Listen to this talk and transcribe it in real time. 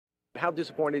How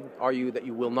disappointed are you that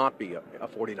you will not be a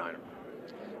 49er?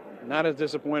 Not as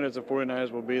disappointed as the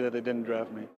 49ers will be that they didn't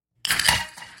draft me.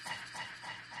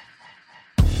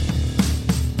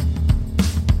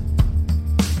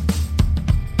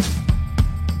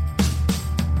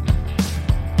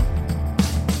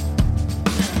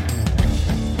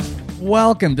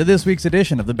 Welcome to this week's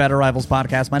edition of the Better Rivals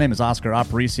podcast. My name is Oscar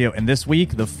Aparicio, and this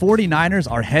week, the 49ers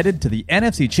are headed to the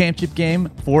NFC Championship game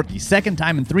for the second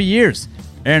time in 3 years.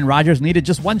 Aaron Rodgers needed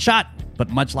just one shot, but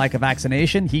much like a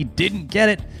vaccination, he didn't get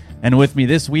it. And with me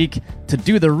this week to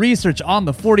do the research on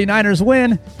the 49ers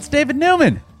win, it's David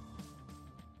Newman.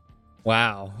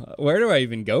 Wow. Where do I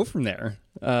even go from there?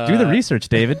 Do the research,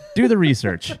 David. Do the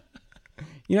research.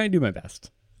 I do my best.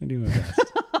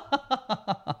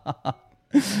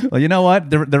 Well, you know what?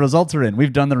 The results are in.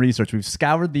 We've done the research. We've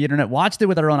scoured the internet, watched it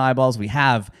with our own eyeballs. We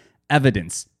have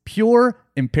evidence, pure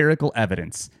empirical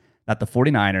evidence, that the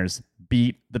 49ers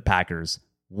beat the Packers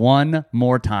one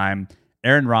more time.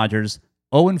 Aaron Rodgers,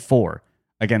 0-4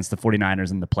 against the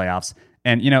 49ers in the playoffs.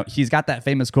 And, he's got that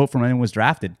famous quote from when he was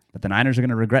drafted, that the Niners are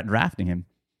going to regret drafting him.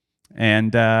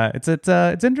 And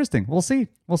it's interesting. We'll see.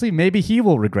 Maybe he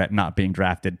will regret not being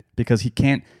drafted because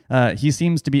he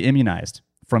seems to be immunized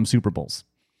from Super Bowls.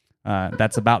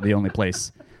 That's about the only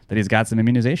place that he's got some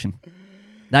immunization.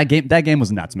 That game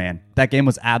was nuts, man. That game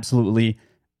was absolute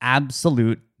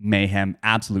mayhem,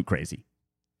 absolute crazy.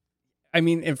 I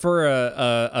mean, and for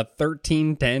a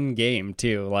 13-10 game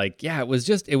too,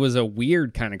 it was a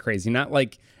weird kind of crazy. Not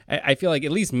like, I feel like,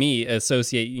 at least me,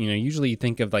 associate, usually you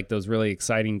think of like those really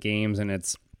exciting games and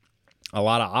it's a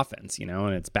lot of offense,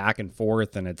 and it's back and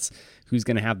forth and it's who's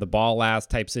going to have the ball last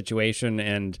type situation.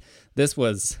 And this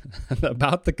was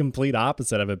about the complete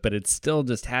opposite of it, but it still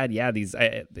just had, these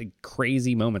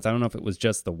crazy moments. I don't know if it was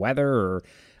just the weather or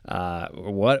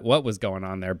what was going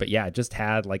on there, but it just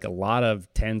had like a lot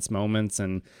of tense moments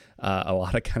and a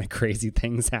lot of kind of crazy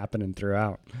things happening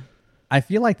throughout. I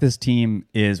feel like this team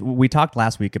we talked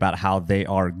last week about how they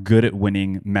are good at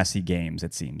winning messy games,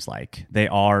 it seems like. They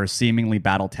are seemingly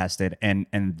battle-tested, and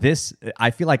this,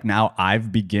 I feel like now I've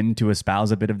begun to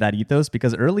espouse a bit of that ethos,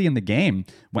 because early in the game,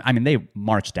 they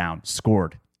marched down,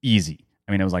 scored, easy.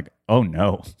 It was like, oh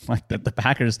no, like the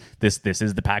Packers, this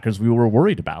is the Packers we were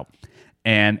worried about.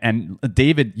 And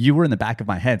David, you were in the back of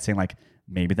my head saying like,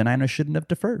 maybe the Niners shouldn't have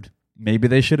deferred. Maybe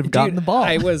they should have gotten the ball.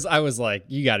 I was like,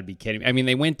 you got to be kidding me.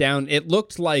 They went down. It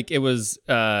looked like it was,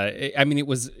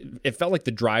 it felt like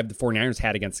the drive the 49ers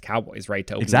had against the Cowboys, right?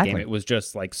 To open the game. It was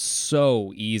just like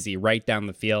so easy right down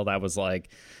the field. I was like,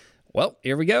 well,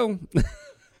 here we go.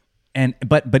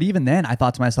 But even then, I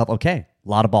thought to myself, okay, a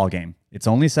lot of ball game. It's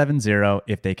only 7-0.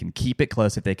 If they can keep it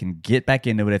close, if they can get back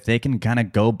into it, if they can kind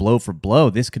of go blow for blow,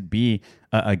 this could be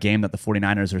a game that the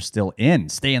 49ers are still in,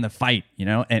 stay in the fight,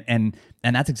 and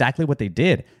that's exactly what they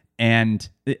did. And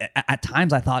at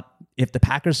times I thought, if the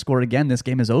Packers score again, this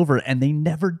game is over, and they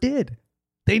never did.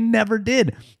 They never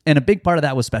did. And a big part of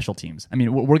that was special teams. We're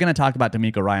going to talk about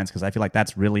DeMeco Ryans because I feel like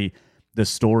that's really the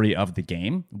story of the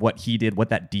game, what he did, what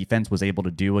that defense was able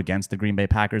to do against the Green Bay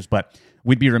Packers. But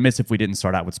we'd be remiss if we didn't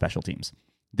start out with special teams.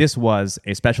 This was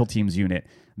a special teams unit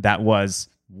that was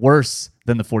worse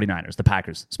than the 49ers, the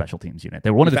Packers special teams unit.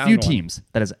 They were one of the few teams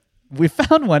that is, we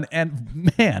found one,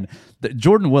 and man,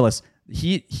 Jordan Willis,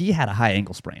 he had a high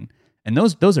ankle sprain. And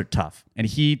those are tough. And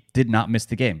he did not miss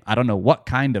the game. I don't know what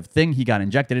kind of thing he got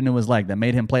injected into his leg that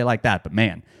made him play like that, but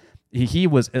man, he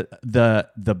was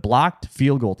the blocked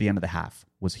field goal at the end of the half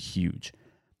was huge.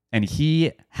 And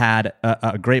he had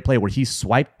a great play where he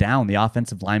swiped down the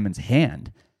offensive lineman's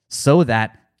hand so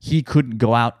that he couldn't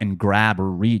go out and grab or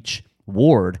reach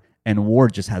Ward, and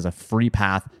Ward just has a free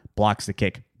path, blocks the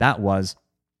kick. That was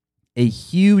a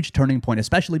huge turning point,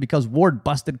 especially because Ward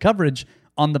busted coverage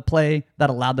on the play that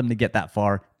allowed them to get that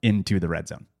far into the red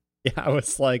zone. Yeah, I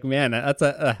was like, man, that's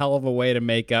a hell of a way to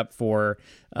make up for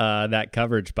that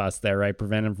coverage bust there, right?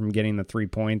 Prevent him from getting the 3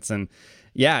 points. And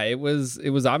yeah, it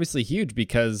was obviously huge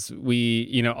because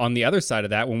we, on the other side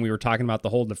of that, when we were talking about the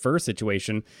hold defer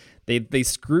situation, they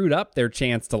screwed up their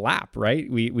chance to lap, right?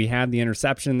 We had the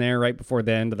interception there right before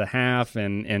the end of the half,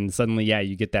 and suddenly,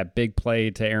 you get that big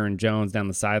play to Aaron Jones down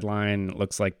the sideline. It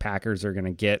looks like Packers are going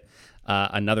to get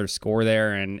another score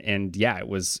there, and it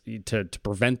was to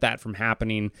prevent that from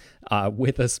happening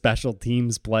with a special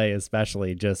teams play,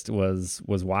 especially, just was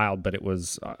wild. But it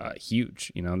was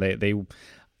huge. They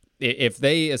if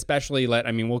they especially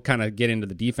we'll kind of get into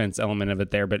the defense element of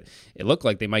it there, but it looked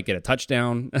like they might get a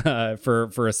touchdown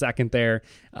for a second there,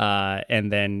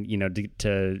 and then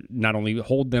to not only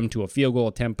hold them to a field goal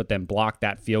attempt, but then block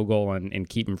that field goal and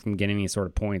keep them from getting any sort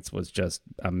of points was just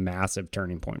a massive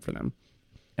turning point for them.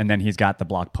 and then he's got the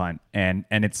block punt, and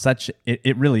it's such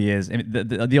it really is. I mean,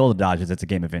 the old adage is it's a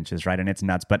game of inches, right? And it's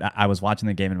nuts. But I was watching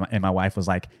the game, and my wife was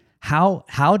like, how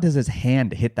does his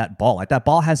hand hit that ball? Like, that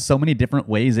ball has so many different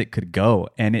ways it could go,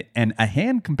 and a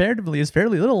hand comparatively is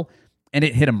fairly little, and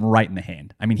it hit him right in the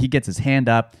hand. I mean, he gets his hand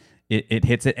up, it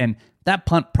hits it, and that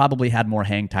punt probably had more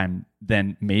hang time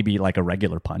than maybe like a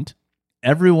regular punt.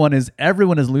 Everyone is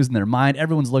losing their mind.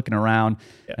 Everyone's looking around,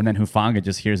 and then Hufanga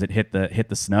just hears it hit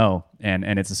the snow, and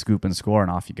it's a scoop and score,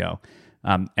 and off you go.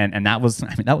 And that was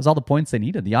all the points they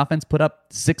needed. The offense put up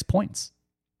 6 points,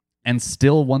 and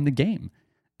still won the game,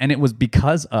 and it was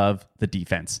because of the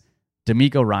defense.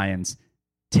 DeMeco Ryans,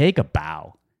 take a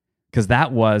bow, because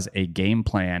that was a game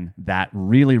plan that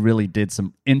really, really did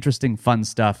some interesting, fun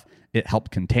stuff. It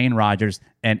helped contain Rodgers,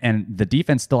 and the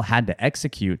defense still had to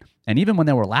execute. And even when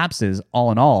there were lapses,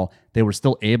 all in all, they were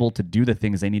still able to do the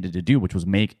things they needed to do, which was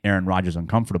make Aaron Rodgers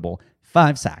uncomfortable.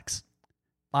 5 sacks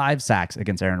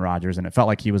against Aaron Rodgers, and it felt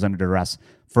like he was under duress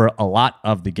for a lot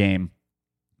of the game.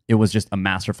 It was just a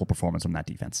masterful performance from that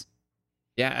defense.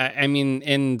 Yeah, I mean,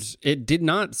 and it did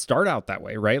not start out that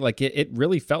way, right? Like it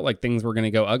really felt like things were going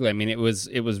to go ugly. I mean, it was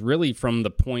really from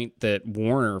the point that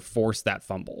Warner forced that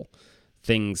fumble,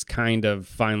 things kind of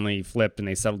finally flipped and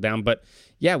they settled down. But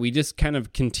yeah, we just kind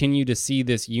of continue to see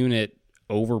this unit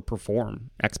overperform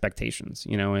expectations,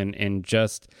 and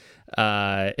just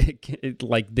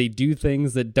like they do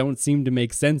things that don't seem to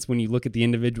make sense when you look at the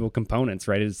individual components,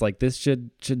 right? It's like, this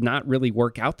should not really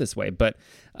work out this way. But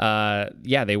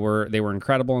yeah, they were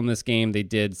incredible in this game. They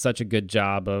did such a good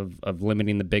job of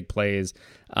limiting the big plays.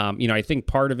 I think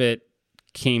part of it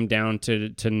came down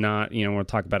to not, we'll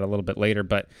talk about it a little bit later,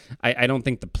 but I don't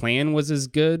think the plan was as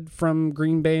good from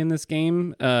Green Bay in this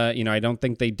game. I don't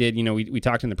think they did, we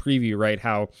talked in the preview, right,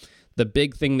 how the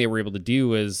big thing they were able to do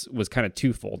was kind of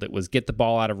twofold. It was get the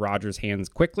ball out of Rodgers' hands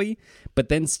quickly, but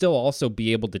then still also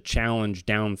be able to challenge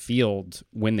downfield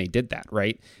when they did that,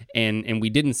 right? And we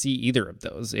didn't see either of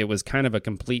those. It was kind of a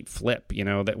complete flip,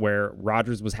 that where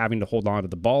Rodgers was having to hold on to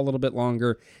the ball a little bit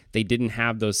longer. They didn't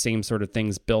have those same sort of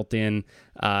things built in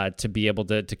to be able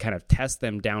to kind of test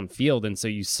them downfield. And so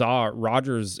you saw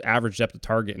Rodgers' average depth of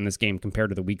target in this game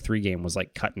compared to the Week 3 game was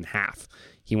like cut in half.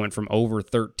 He went from over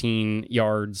 13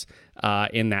 yards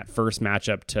in that first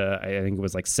matchup to, I think it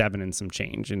was like 7 and some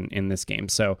change in this game.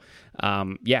 So,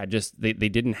 just they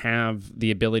didn't have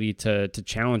the ability to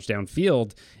challenge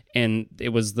downfield. And it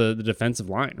was the defensive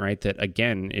line, right, that,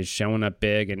 again, is showing up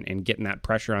big and getting that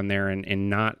pressure on there and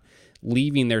not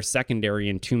leaving their secondary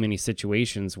in too many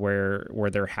situations where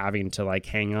they're having to like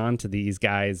hang on to these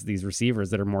guys, these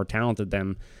receivers that are more talented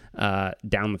than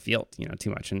down the field, too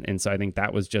much. And so I think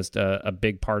that was just a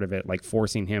big part of it, like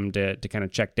forcing him to kind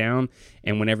of check down.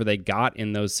 And whenever they got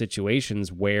in those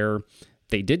situations where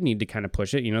they did need to kind of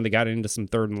push it, they got into some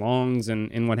 3rd and longs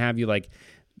and what have you, like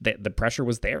the pressure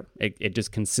was there. It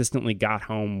just consistently got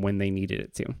home when they needed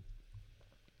it to.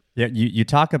 Yeah, you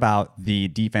talk about the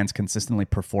defense consistently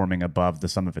performing above the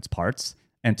sum of its parts.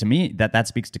 And to me, that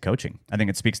speaks to coaching. I think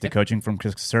it speaks to coaching from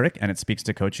Chris Surik, and it speaks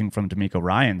to coaching from DeMeco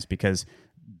Ryans, because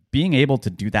being able to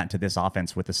do that to this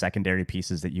offense with the secondary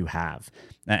pieces that you have,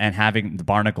 and having the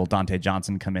Barnacle, Dante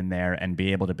Johnson, come in there and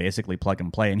be able to basically plug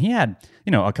and play. And he had,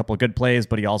 a couple of good plays,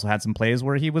 but he also had some plays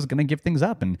where he was going to give things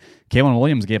up. And Kalen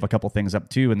Williams gave a couple things up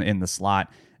too in the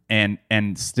slot.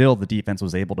 And still the defense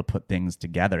was able to put things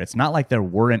together. It's not like there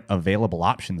weren't available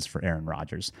options for Aaron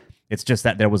Rodgers. It's just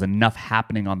that there was enough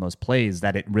happening on those plays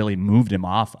that it really moved him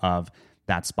off of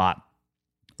that spot.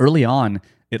 Early on,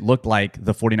 it looked like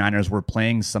the 49ers were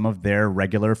playing some of their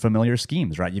regular familiar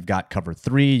schemes, right? You've got cover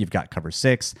 3, you've got cover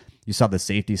 6. You saw the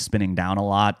safety spinning down a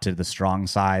lot to the strong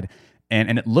side.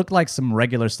 And it looked like some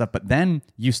regular stuff, but then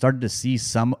you started to see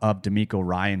some of DeMeco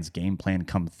Ryans' game plan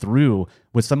come through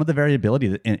with some of the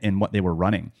variability in what they were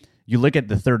running. You look at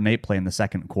the 3rd and 8 play in the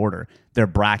second quarter, they're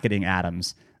bracketing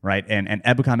Adams, right? And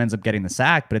Ebukam ends up getting the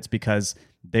sack, but it's because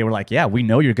they were like, yeah, we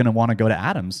know you're going to want to go to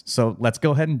Adams, so let's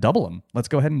go ahead and double him. Let's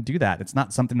go ahead and do that. It's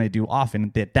not something they do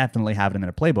often. They definitely have it in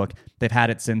their playbook. They've had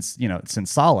it since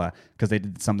Saleh, because they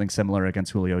did something similar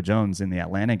against Julio Jones in the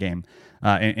Atlanta game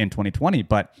in 2020.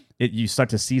 But you start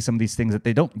to see some of these things that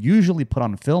they don't usually put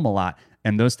on film a lot,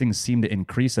 and those things seem to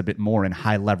increase a bit more in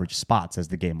high leverage spots as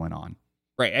the game went on.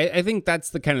 Right. I think that's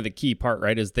the kind of the key part,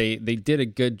 right, is they did a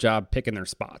good job picking their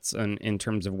spots in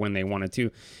terms of when they wanted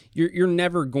to. You're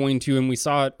never going to, and we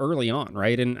saw it early on,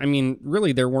 right? And I mean,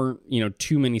 really, there weren't,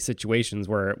 too many situations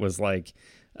where it was like,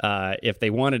 if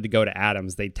they wanted to go to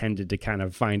Adams, they tended to kind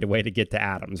of find a way to get to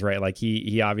Adams, right? Like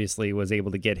he obviously was able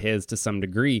to get his to some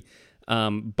degree.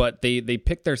 But they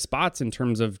picked their spots in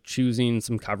terms of choosing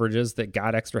some coverages that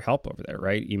got extra help over there,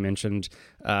 right? You mentioned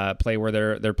play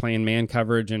where they're playing man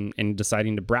coverage and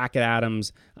deciding to bracket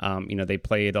Adams. They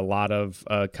played a lot of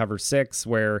cover 6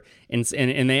 where and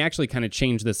they actually kind of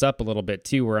changed this up a little bit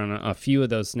too. Where on a few of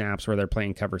those snaps where they're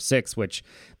playing cover 6, which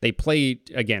they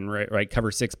played again, right?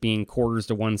 Cover 6 being quarters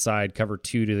to one side, cover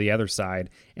 2 to the other side,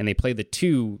 and they play the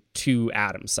 2 to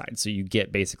Adams side, so you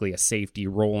get basically a safety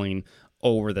rolling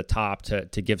over the top to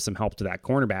give some help to that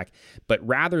cornerback. But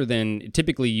rather than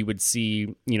typically you would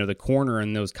see, the corner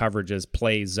in those coverages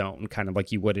play zone, kind of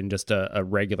like you would in just a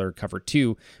regular cover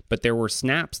 2, but there were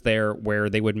snaps there where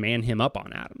they would man him up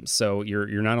on Adams. So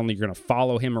you're not only going to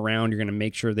follow him around, you're going to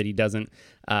make sure that he doesn't,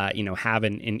 have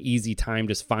an easy time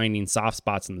just finding soft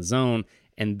spots in the zone,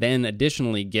 and then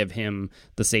additionally give him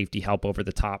the safety help over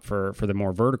the top for the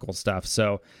more vertical stuff.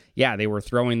 So yeah, they were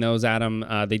throwing those at him.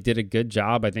 They did a good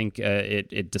job, I think,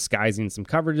 it disguising some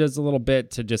coverages a little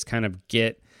bit to just kind of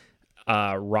get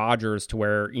Rodgers to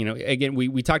where, again,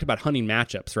 we talked about hunting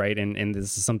matchups, right? And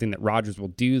this is something that Rodgers will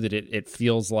do that it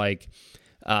feels like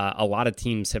a lot of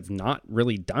teams have not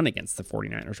really done against the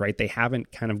 49ers, right? They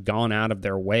haven't kind of gone out of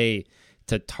their way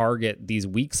to target these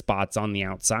weak spots on the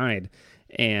outside.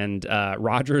 And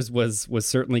Rodgers was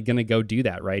certainly going to go do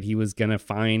that, right? He was going to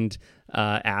find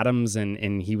Adams,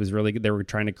 and he was really, they were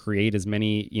trying to create as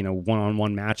many,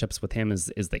 one-on-one matchups with him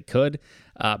as they could.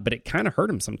 But it kind of hurt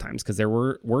him sometimes because there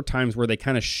were times where they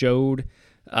kind of showed,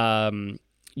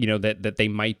 that they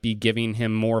might be giving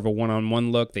him more of a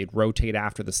one-on-one look. They'd rotate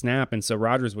after the snap. And so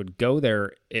Rodgers would go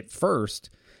there at first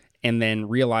and then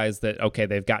realize that, okay,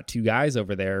 they've got 2 guys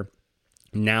over there.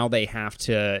 Now they have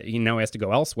to, he has to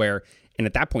go elsewhere. And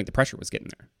at that point, the pressure was getting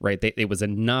there, right? It was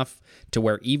enough to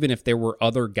where even if there were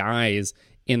other guys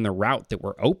in the route that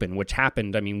were open, which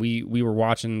happened. I mean, we were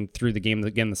watching through the game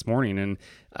again this morning, and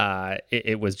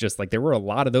it was just like there were a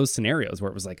lot of those scenarios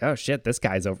where it was like, oh shit, this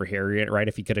guy's over here, right?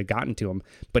 If he could have gotten to him,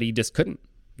 but he just couldn't.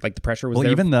 Like the pressure was there.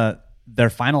 Even their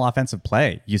final offensive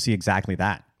play, you see exactly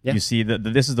that. Yeah. You see that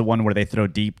this is the one where they throw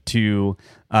deep to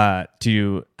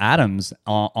Adams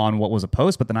on what was a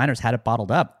post, but the Niners had it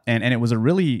bottled up, and it was a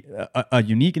really a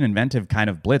unique and inventive kind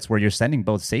of blitz where you're sending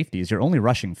both safeties. You're only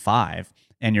rushing 5,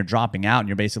 and you're dropping out, and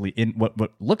you're basically in what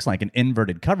looks like an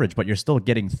inverted coverage, but you're still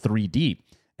getting 3 deep.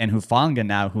 And Hufanga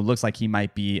now, who looks like he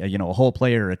might be a whole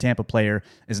player or a Tampa player,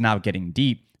 is now getting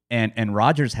deep, and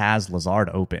Rodgers has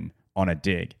Lazard open on a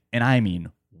dig, and I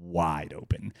mean wide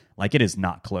open. Like, it is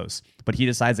not close. But he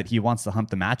decides that he wants to hump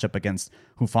the matchup against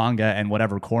Hufanga and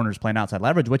whatever corners playing outside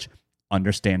leverage, which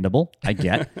understandable. I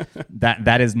get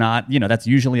that is not, that's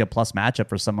usually a plus matchup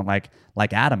for someone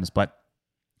like Adams, but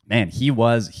man, he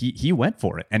went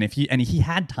for it. And he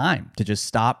had time to just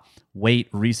stop, wait,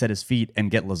 reset his feet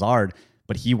and get Lazard,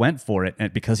 but he went for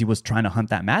it because he was trying to hunt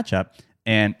that matchup,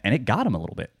 and it got him a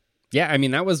little bit. Yeah, I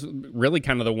mean, that was really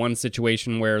kind of the one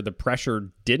situation where the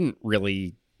pressure didn't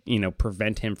really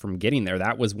prevent him from getting there.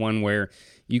 That was one where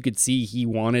you could see he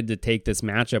wanted to take this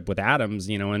matchup with Adams,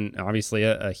 and obviously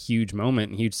a huge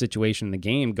moment, huge situation in the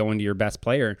game, going to your best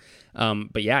player.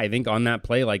 But yeah, I think on that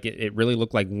play, like it really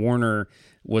looked like Warner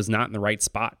was not in the right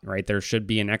spot, right? There should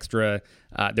be an extra,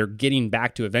 they're getting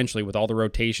back to eventually with all the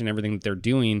rotation, everything that they're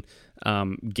doing,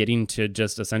 getting to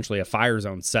just essentially a fire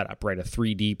zone setup, right? A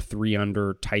 3 deep, 3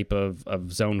 under type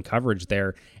of zone coverage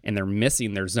there. And they're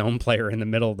missing their zone player in the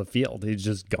middle of the field. He's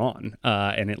just gone.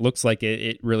 And it looks like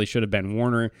it really should have been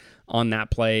Warner on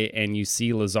that play. And you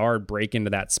see Lazard break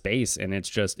into that space, and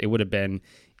it would have been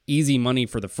easy money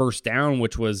for the first down,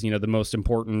 which was, the most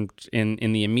important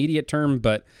in the immediate term,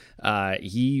 but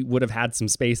he would have had some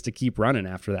space to keep running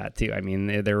after that too. I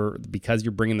mean, because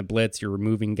you're bringing the blitz, you're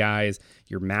removing guys,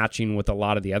 you're matching with a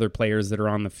lot of the other players that are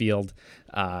on the field.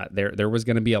 There was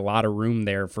going to be a lot of room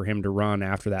there for him to run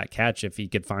after that catch if he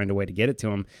could find a way to get it to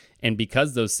him. And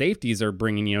because those safeties are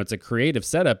bringing, it's a creative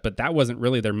setup, but that wasn't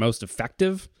really their most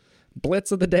effective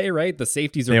blitz of the day, right? The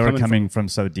safeties they were coming from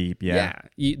so deep. That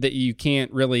you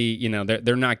can't really,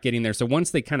 they're not getting there. So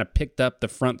once they kind of picked up the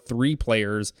front 3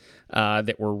 players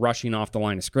that were rushing off the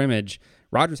line of scrimmage,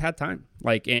 Rodgers had time.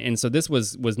 And so this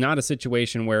was not a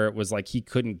situation where it was like he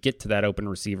couldn't get to that open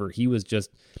receiver. He was just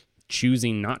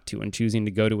choosing not to and choosing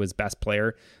to go to his best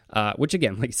player, which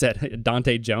again, like I said,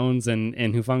 Dante Jones and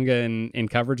Hufanga in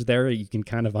coverage there, you can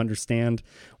kind of understand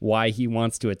why he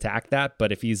wants to attack that.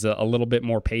 But if he's a little bit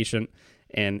more patient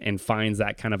and finds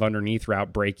that kind of underneath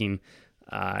route breaking,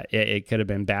 it could have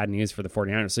been bad news for the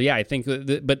 49ers. So yeah, I think,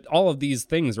 but all of these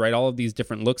things, right, all of these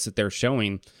different looks that they're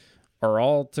showing are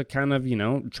all to kind of,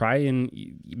 try and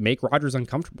make Rodgers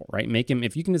uncomfortable, right? Make him,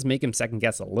 if you can just make him second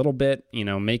guess a little bit,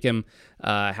 make him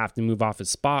have to move off his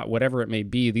spot, whatever it may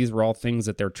be. These were all things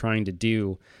that they're trying to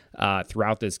do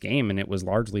throughout this game, and it was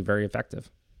largely very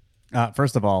effective.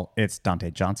 First of all, it's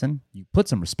Dante Johnson. You put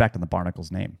some respect on the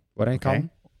Barnacle's name. What do I call him?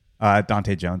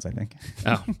 Dante Jones, I think.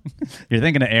 Oh. You're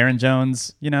thinking of Aaron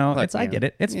Jones. But, I get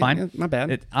it. It's fine. My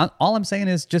bad. All I'm saying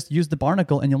is just use the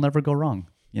Barnacle and you'll never go wrong.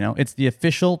 It's the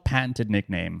official patented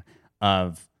nickname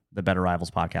of the Better Rivals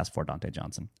podcast for Dante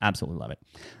Johnson. Absolutely love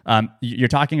it. You're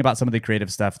talking about some of the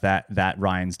creative stuff that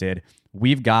Ryans did.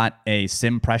 We've got a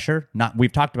sim pressure.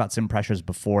 We've talked about sim pressures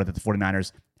before that the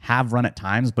 49ers have run at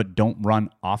times, but don't run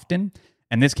often.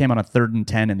 And this came on a 3rd and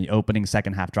 10 in the opening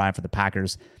second half drive for the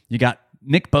Packers. You got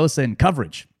Nick Bosa in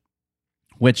coverage,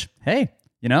 which, hey,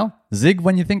 zig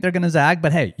when you think they're going to zag,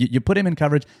 but hey, you put him in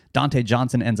coverage. Dante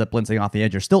Johnson ends up blitzing off the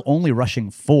edge. You're still only rushing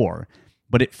 4,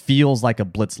 but it feels like a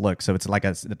blitz look. So it's like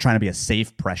trying to be a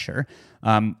safe pressure.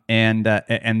 And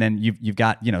then you've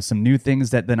got, some new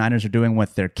things that the Niners are doing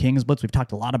with their Kings blitz. We've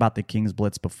talked a lot about the Kings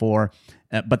blitz before,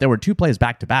 but there were 2 plays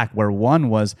back to back where one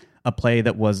was a play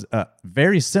that was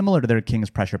very similar to their Kings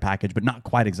pressure package, but not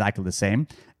quite exactly the same.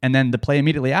 And then the play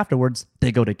immediately afterwards,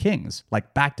 they go to Kings,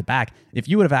 like back to back. If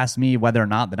you would have asked me whether or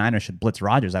not the Niners should blitz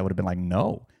Rodgers, I would have been like,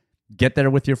 no, get there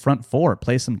with your front 4,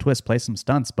 play some twists, play some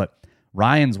stunts. But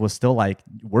Ryans was still like,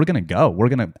 we're going to go. We're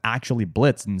going to actually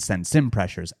blitz and send sim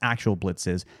pressures, actual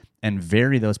blitzes, and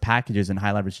vary those packages in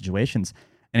high leverage situations.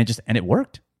 And it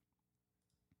worked.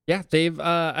 Yeah, they've,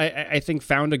 I think,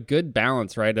 found a good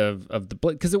balance, right, of the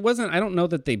blitz. Because it wasn't, I don't know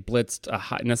that they blitzed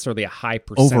necessarily a high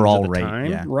percentage overall of the rate,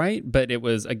 time, yeah. Right? But it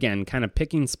was, again, kind of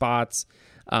picking spots.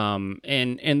 And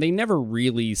they never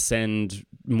really send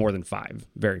more than 5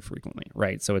 very frequently,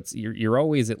 right? So you're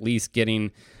always at least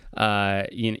getting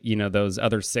those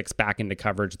other 6 back into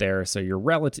coverage there. So you're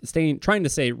trying to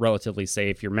stay relatively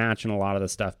safe. You're matching a lot of the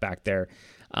stuff back there.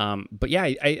 But yeah,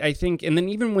 I think, and then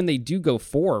even when they do go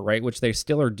 4, right, which they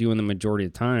still are doing the majority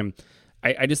of the time,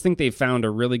 I just think they've found a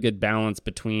really good balance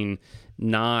between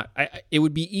it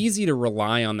would be easy to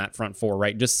rely on that front 4,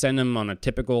 right? Just send them on a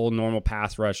typical normal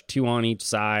pass rush, 2 on each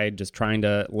side, just trying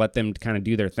to let them kind of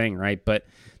do their thing, right? But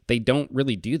they don't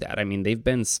really do that. I mean, they've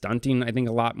been stunting, I think,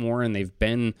 a lot more, and they've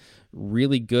been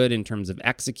really good in terms of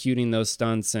executing those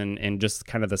stunts and just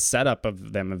kind of the setup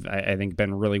of them have, I think,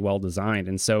 been really well designed.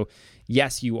 And so,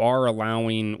 yes, you are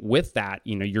allowing with that,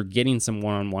 you're getting some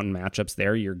one-on-one matchups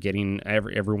there. You're getting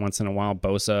every once in a while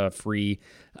Bosa a free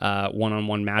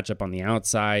one-on-one matchup on the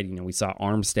outside. We saw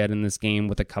Armstead in this game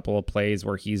with a couple of plays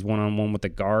where he's one-on-one with the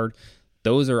guard.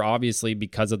 Those are obviously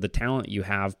because of the talent you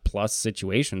have plus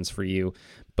situations for you,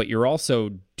 but you're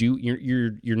also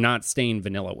you're not staying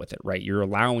vanilla with it, right? You're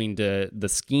allowing the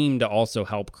scheme to also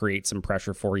help create some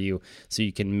pressure for you so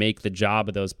you can make the job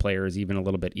of those players even a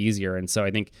little bit easier. And so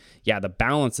I think, yeah, the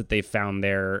balance that they've found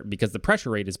there, because the pressure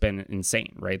rate has been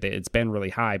insane, right? It's been really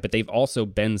high, but they've also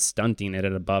been stunting at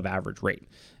an above average rate.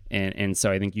 And so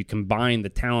I think you combine the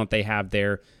talent they have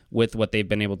there with what they've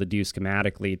been able to do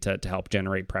schematically to help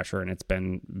generate pressure, and it's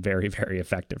been very, very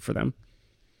effective for them.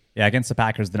 Yeah, against the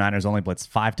Packers, the Niners only blitzed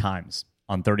 5 times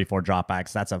on 34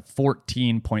 dropbacks. That's a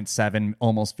 14.7,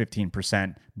 almost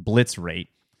 15% blitz rate.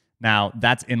 Now,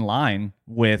 that's in line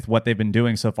with what they've been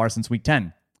doing so far since week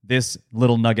 10. This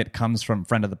little nugget comes from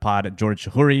friend of the pod, George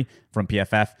Shahuri from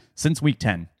PFF. Since week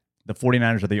 10, the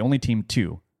 49ers are the only team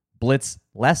to blitz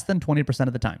less than 20%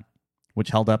 of the time, which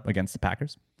held up against the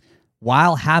Packers,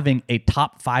 while having a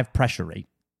top 5 pressure rate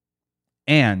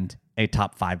and a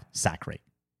top 5 sack rate.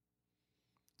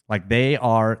 Like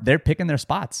they're picking their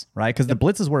spots, right? Because the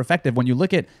blitzes were effective. When you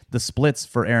look at the splits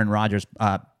for Aaron Rodgers'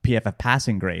 PFF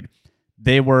passing grade,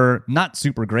 they were not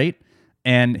super great.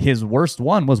 And his worst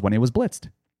one was when he was blitzed.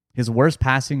 His worst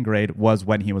passing grade was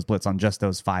when he was blitzed on just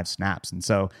those 5 snaps. And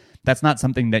so that's not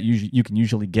something that you can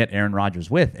usually get Aaron Rodgers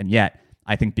with. And yet,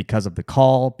 I think because of the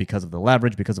call, because of the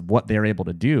leverage, because of what they're able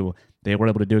to do, they were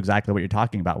able to do exactly what you're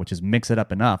talking about, which is mix it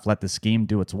up enough, let the scheme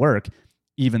do its work,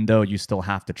 even though you still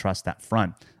have to trust that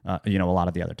front, a lot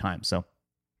of the other times. So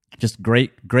just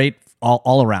great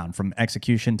all around, from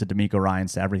execution to D'Amico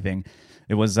Ryans to everything.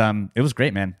 It was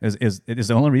great, man. It is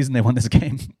the only reason they won this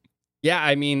game. Yeah,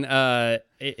 I mean,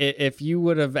 if you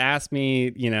would have asked me,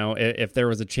 if there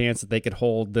was a chance that they could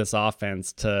hold this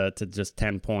offense to just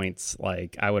 10 points,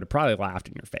 like I would have probably laughed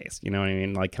in your face. You know what I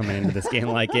mean? Like coming into this game,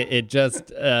 like it just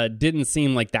didn't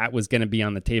seem like that was going to be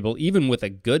on the table, even with a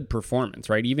good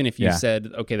performance, right? Even if you said,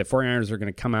 okay, the 49ers are going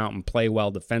to come out and play well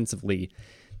defensively,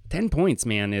 10 points,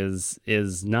 man,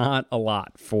 is not a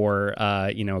lot for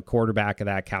a quarterback of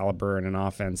that caliber and an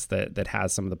offense that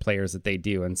has some of the players that they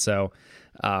do. And so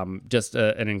just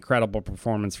an incredible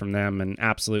performance from them, and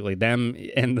absolutely them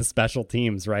and the special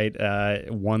teams, right,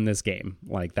 won this game.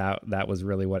 Like that was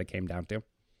really what it came down to.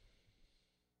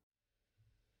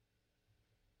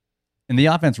 And the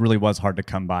offense really was hard to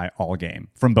come by all game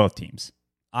from both teams.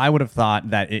 I would have thought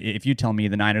that if you tell me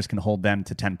the Niners can hold them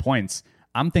to 10 points,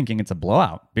 I'm thinking it's a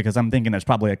blowout, because I'm thinking there's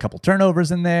probably a couple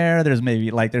turnovers in there. There's maybe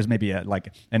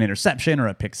an interception or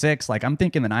a pick six. Like, I'm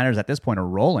thinking the Niners at this point are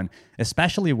rolling,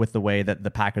 especially with the way that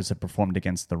the Packers have performed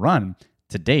against the run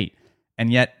to date. And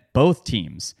yet both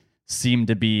teams seem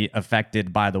to be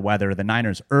affected by the weather. The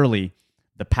Niners early,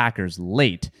 the Packers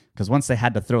late, because once they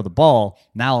had to throw the ball,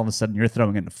 now all of a sudden you're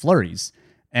throwing into flurries.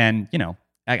 And,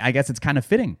 I guess it's kind of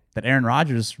fitting that Aaron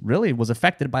Rodgers really was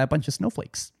affected by a bunch of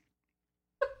snowflakes.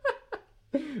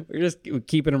 We're just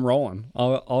keeping them rolling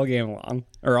all game long,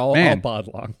 or all pod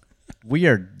long. We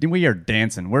are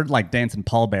dancing. We're like dancing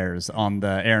pallbearers on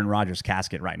the Aaron Rodgers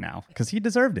casket right now, because he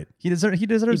deserved it. He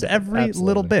deserves every absolutely.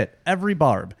 little bit, every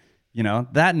barb.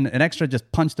 That and an extra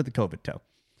just punch to the COVID toe.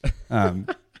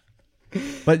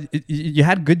 But you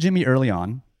had good Jimmy early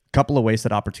on. Couple of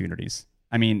wasted opportunities.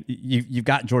 I mean, you've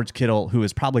got George Kittle, who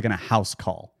is probably going to house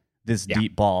call this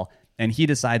deep ball, and he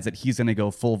decides that he's going to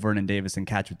go full Vernon Davis and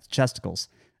catch with his chesticles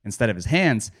instead of his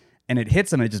hands, and it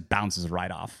hits him and it just bounces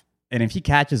right off. And if he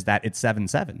catches that, it's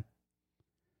 7-7.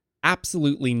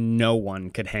 Absolutely no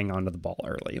one could hang on to the ball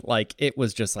early. Like, it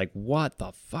was just like, what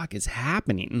the fuck is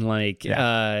happening? Like,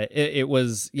 it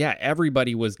was,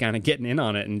 everybody was kind of getting in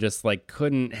on it and just like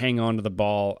couldn't hang on to the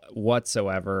ball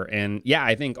whatsoever. And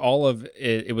I think all of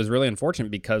it was really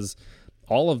unfortunate, because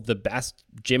all of the best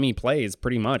Jimmy plays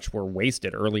pretty much were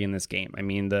wasted early in this game. I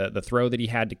mean, the throw that he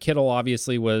had to Kittle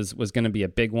obviously was going to be a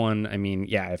big one. I mean,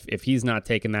 if he's not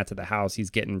taking that to the house, he's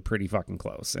getting pretty fucking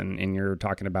close. And you're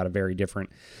talking about a very different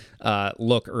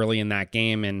look early in that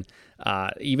game. And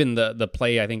even the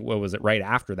play, I think, what was it right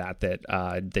after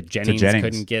that Jennings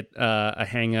couldn't get a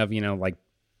hang of, like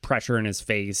pressure in his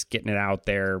face, getting it out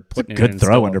there, putting it's a good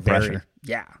throw under pressure.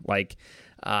 Yeah, like.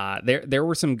 There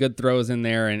were some good throws in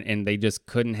there, and they just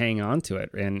couldn't hang on to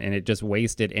it, and it just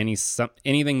wasted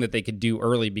anything that they could do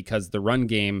early, because the run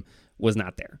game was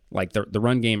not there. Like the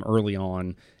run game early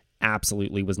on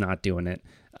absolutely was not doing it.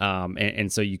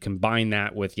 And so you combine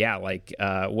that with,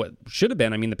 what should have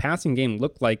been, I mean, the passing game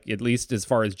looked like, at least as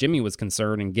far as Jimmy was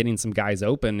concerned, and getting some guys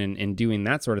open and doing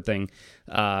that sort of thing,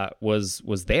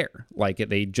 was there. Like,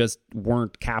 they just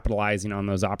weren't capitalizing on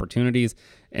those opportunities.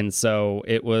 And so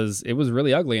it was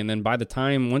really ugly. And then by the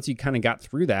time, once you kind of got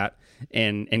through that,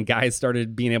 and guys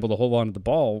started being able to hold on to the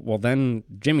ball, well, then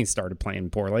Jimmy started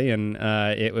playing poorly. And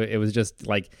it was just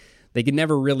like, they could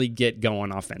never really get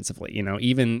going offensively.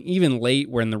 Even late,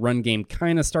 when the run game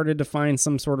kind of started to find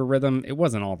some sort of rhythm, it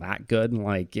wasn't all that good.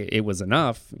 Like, it was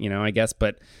enough, I guess.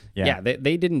 But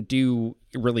they didn't do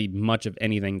really much of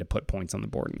anything to put points on the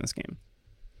board in this game.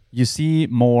 You see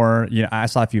more, I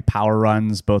saw a few power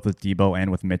runs, both with Debo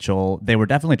and with Mitchell. They were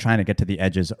definitely trying to get to the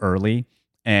edges early.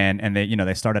 And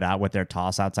they started out with their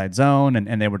toss outside zone,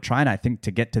 and they were trying, I think,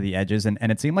 to get to the edges. And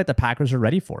it seemed like the Packers were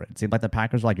ready for it. It seemed like the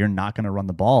Packers were like, you're not going to run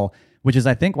the ball, which is,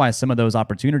 I think, why some of those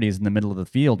opportunities in the middle of the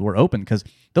field were open, because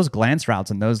those glance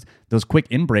routes and those quick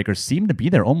inbreakers seemed to be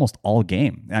there almost all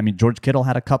game. I mean, George Kittle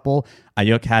had a couple.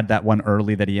 Ayuk had that one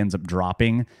early that he ends up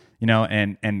dropping,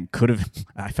 and could have,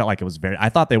 I felt like it was I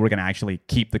thought they were going to actually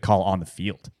keep the call on the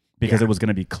field, because it was going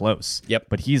to be close. Yep.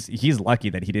 But he's lucky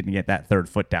that he didn't get that third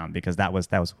foot down, because that was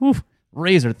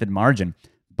razor thin margin.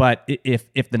 But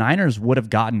if the Niners would have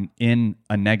gotten in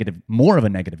more of a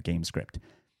negative game script,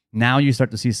 now you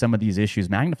start to see some of these issues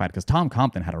magnified, because Tom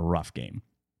Compton had a rough game.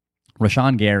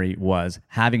 Rashawn Gary was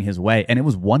having his way, and it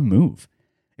was one move.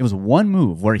 It was one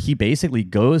move where he basically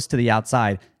goes to the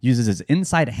outside, uses his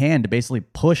inside hand to basically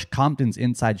push Compton's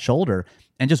inside shoulder,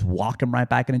 and just walk him right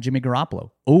back into Jimmy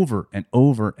Garoppolo over and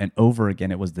over and over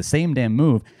again. It was the same damn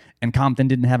move, and Compton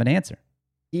didn't have an answer.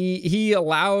 He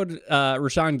allowed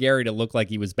Rashawn Gary to look like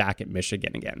he was back at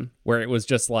Michigan again, where it was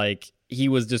just like he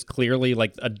was just clearly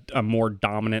like a more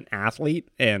dominant athlete,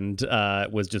 and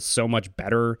was just so much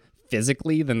better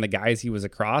physically than the guys he was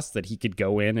across, that he could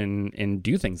go in and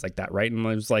do things like that, right? And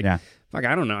I was like, fuck,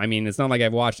 I don't know. I mean, it's not like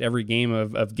I've watched every game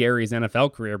of Gary's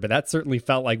NFL career, but that certainly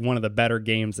felt like one of the better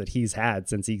games that he's had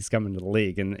since he's come into the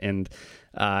league. And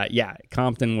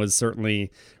Compton was certainly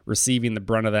receiving the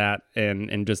brunt of that,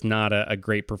 and just not a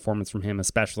great performance from him,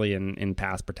 especially in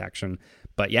pass protection.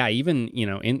 But yeah, even,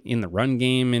 in the run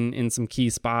game in some key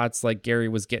spots, like Gary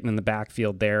was getting in the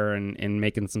backfield there and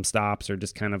making some stops or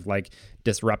just kind of like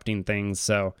disrupting things.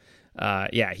 So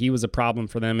yeah, he was a problem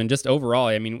for them. And just overall,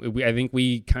 I mean, I think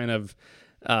we kind of,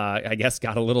 I guess,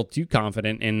 got a little too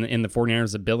confident in the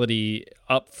 49ers' ability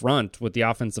up front with the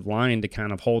offensive line to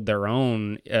kind of hold their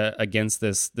own against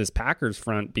this Packers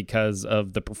front because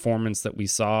of the performance that we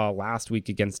saw last week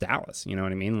against Dallas. You know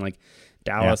what I mean? Like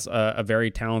Dallas, a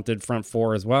very talented front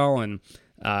four as well, and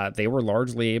they were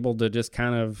largely able to just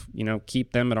kind of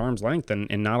keep them at arm's length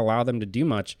and not allow them to do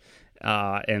much.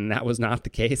 And that was not the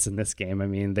case in this game. I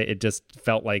mean, it just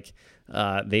felt like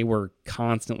they were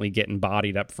constantly getting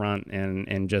bodied up front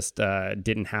and just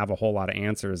didn't have a whole lot of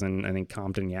answers. And I think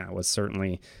Compton, was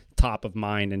certainly top of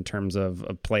mind in terms of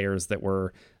players that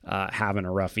were having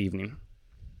a rough evening.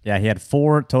 Yeah, he had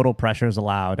 4 total pressures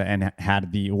allowed and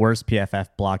had the worst PFF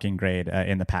blocking grade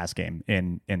in the pass game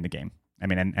in the game. I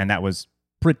mean, and that was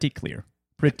pretty clear.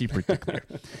 Pretty clear.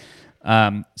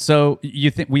 So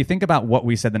we think about what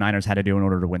we said the Niners had to do in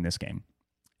order to win this game,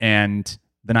 and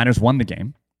the Niners won the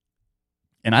game.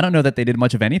 And I don't know that they did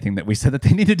much of anything that we said that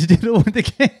they needed to do to win the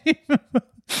game.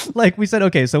 Like we said,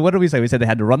 okay, so what did we say? We said they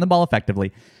had to run the ball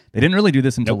effectively. They didn't really do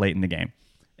this until late in the game.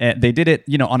 They did it,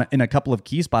 in a couple of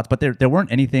key spots, but there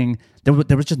weren't anything. There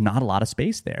was just not a lot of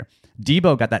space there.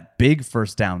 Debo got that big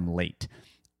first down late,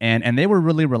 and they were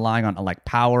really relying on like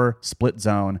power, split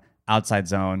zone, outside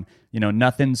zone.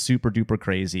 Nothing super duper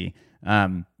crazy.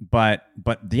 But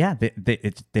yeah, they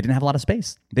didn't have a lot of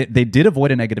space. They did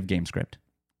avoid a negative game script,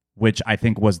 which I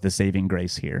think was the saving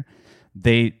grace here.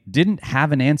 They didn't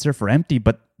have an answer for empty,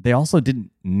 but they also didn't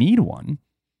need one.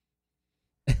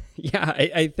 Yeah,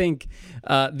 I think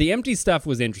the empty stuff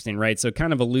was interesting, right? So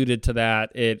kind of alluded to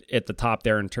that at the top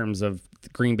there in terms of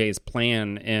Green Bay's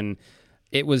plan. And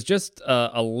it was just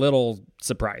a little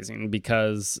surprising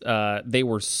because they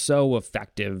were so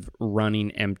effective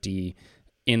running empty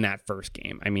in that first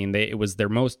game. I mean, it was their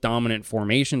most dominant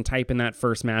formation type in that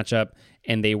first matchup,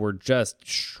 and they were just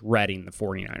shredding the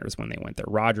 49ers when they went there.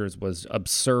 Rodgers was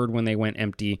absurd when they went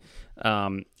empty.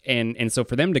 And so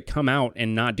for them to come out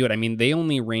and not do it, I mean, they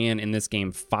only ran in this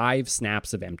game 5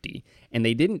 snaps of empty, and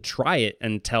they didn't try it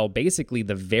until basically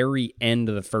the very end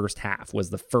of the first half was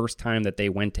the first time that they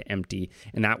went to empty,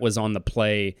 and that was on the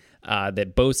play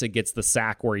that Bosa gets the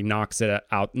sack where he knocks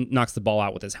the ball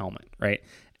out with his helmet, right?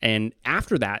 And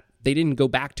after that, they didn't go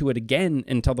back to it again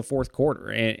until the fourth quarter.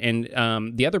 And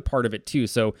the other part of it too,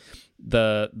 so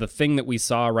the thing that we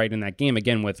saw right in that game,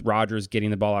 again, with Rodgers getting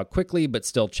the ball out quickly but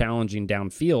still challenging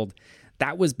downfield,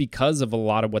 that was because of a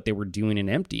lot of what they were doing in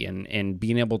empty and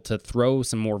being able to throw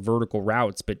some more vertical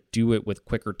routes but do it with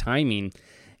quicker timing.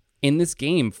 In this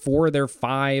game, 4 of their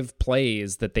 5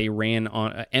 plays that they ran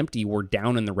on empty were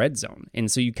down in the red zone.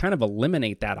 And so you kind of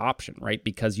eliminate that option, right?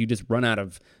 Because you just run out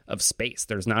of space.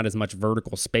 There's not as much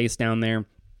vertical space down there.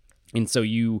 And so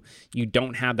you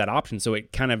don't have that option. So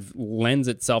it kind of lends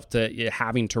itself to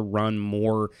having to run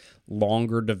more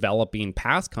longer developing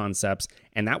pass concepts.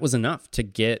 And that was enough to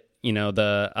get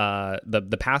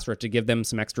the pass rush to give them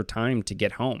some extra time to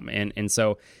get home. And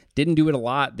so didn't do it a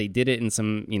lot. They did it in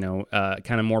some,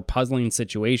 kind of more puzzling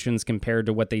situations compared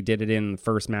to what they did it in the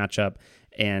first matchup.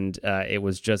 And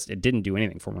it didn't do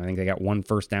anything for them. I think they got 1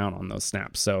 first down on those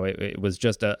snaps. So it was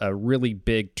just a really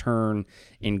big turn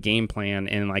in game plan.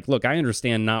 And like, look, I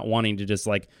understand not wanting to just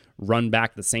like run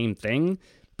back the same thing,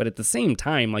 but at the same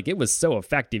time, like it was so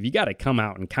effective, you got to come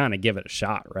out and kind of give it a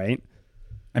shot, right?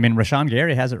 I mean, Rashawn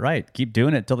Gary has it right. Keep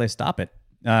doing it till they stop it.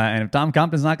 And if Tom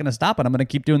Compton's not going to stop it, I'm going to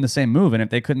keep doing the same move. And if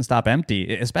they couldn't stop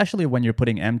empty, especially when you're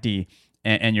putting empty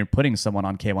and you're putting someone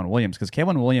on K'Waun Williams, because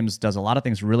K'Waun Williams does a lot of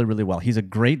things really, really well. He's a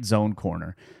great zone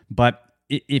corner. But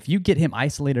if you get him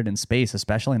isolated in space,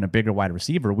 especially in a bigger wide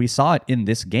receiver, we saw it in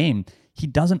this game, he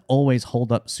doesn't always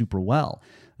hold up super well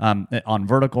on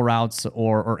vertical routes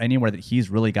or anywhere that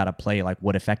he's really got to play like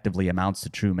what effectively amounts to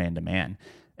true man-to-man.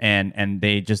 And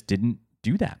they just didn't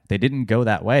do that. They didn't go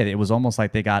that way. It was almost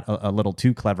like they got a little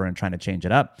too clever in trying to change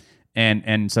it up.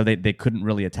 And so they couldn't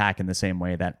really attack in the same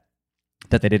way that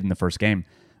they did in the first game.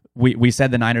 We said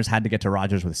the Niners had to get to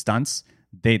Rodgers with stunts.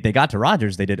 They got to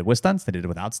Rodgers. They did it with stunts. They did it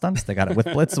without stunts. They got it with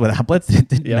blitz, without blitz. It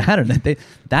didn't matter.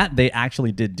 They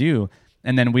actually did do.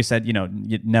 And then we said,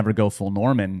 you'd never go full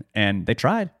Norman. And they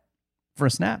tried for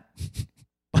a snap.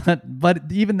 but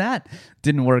even that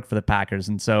didn't work for the Packers.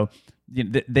 And so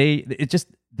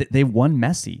they won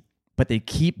messy, but they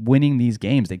keep winning these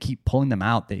games. They keep pulling them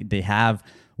out. They have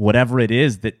whatever it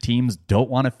is that teams don't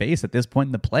want to face at this point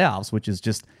in the playoffs, which is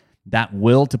just that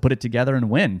will to put it together and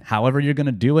win. However you're going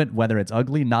to do it, whether it's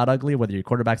ugly, not ugly, whether your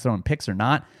quarterback's throwing picks or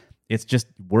not, It's just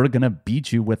we're going to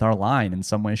beat you with our line in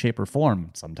some way, shape, or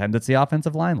form. Sometimes it's the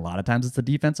offensive line. A lot of times it's the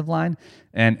defensive line.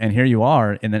 And here you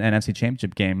are in an NFC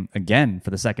Championship game again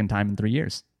for the second time in 3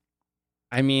 years.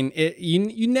 I mean,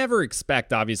 you never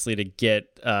expect, obviously, to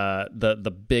get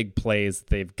the big plays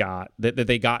that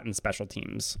they got in special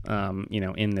teams,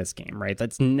 in this game, right?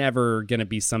 That's never going to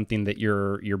be something that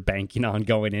you're banking on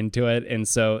going into it. And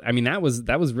so, I mean, that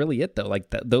was really it, though. Like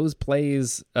those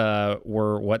plays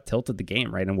were what tilted the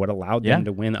game, right, and what allowed them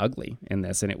to win ugly in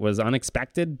this. And it was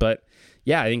unexpected, but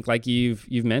yeah, I think like you've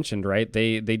mentioned, right?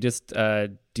 They just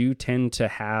do tend to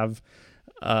have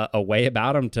a way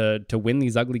about them to win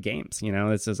these ugly games.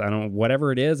 This is, I don't know,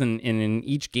 whatever it is. And in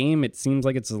each game, it seems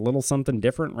like it's a little something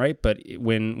different, right? But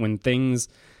when things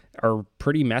are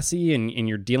pretty messy and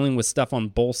you're dealing with stuff on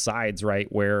both sides,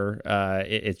 right, where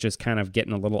it's just kind of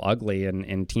getting a little ugly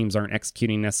and teams aren't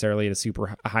executing necessarily at a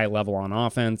super high level on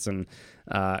offense and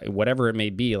whatever it may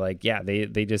be, like, yeah,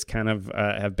 they just kind of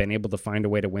have been able to find a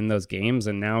way to win those games.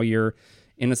 And now you're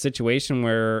in a situation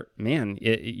where, man,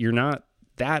 you're not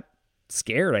that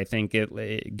scared, I think,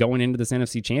 going into this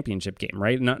NFC Championship game,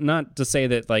 right? Not to say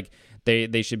that like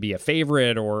they should be a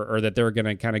favorite or that they're going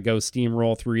to kind of go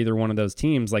steamroll through either one of those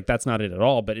teams. Like, that's not it at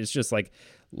all. But it's just like,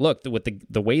 look, with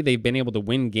the way they've been able to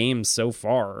win games so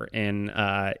far and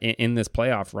in this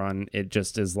playoff run, it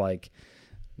just is like,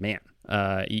 man,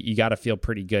 you got to feel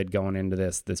pretty good going into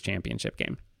this championship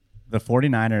game. The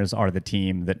 49ers are the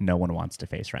team that no one wants to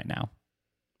face right now.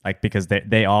 Like, because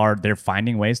they're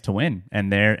finding ways to win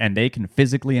and they can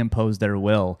physically impose their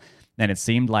will. And it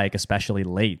seemed like, especially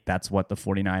late, that's what the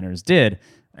 49ers did.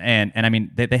 And I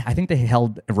mean, I think they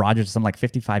held Rodgers to some like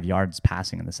 55 yards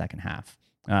passing in the second half,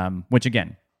 which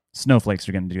again, snowflakes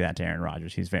are going to do that to Aaron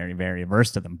Rodgers. He's very, very averse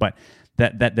to them. But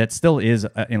that still is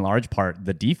in large part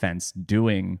the defense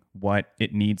doing what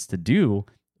it needs to do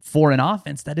for an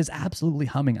offense that is absolutely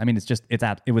humming. I mean,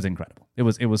 it was incredible. It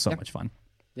was so much fun.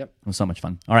 Yep. It was so much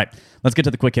fun. All right, let's get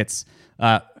to the quick hits.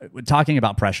 Talking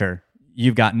about pressure,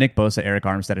 you've got Nick Bosa, Eric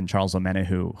Armstead, and Charles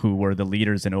Omenihu, who were the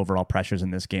leaders in overall pressures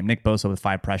in this game. Nick Bosa with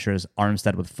 5 pressures,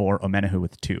 Armstead with 4, Omenihu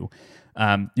with 2.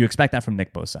 You expect that from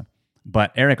Nick Bosa.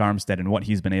 But Eric Armstead and what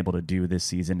he's been able to do this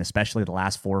season, especially the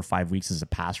last 4 or 5 weeks as a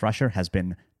pass rusher, has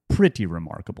been pretty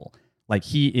remarkable. Like,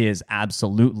 he is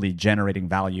absolutely generating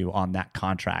value on that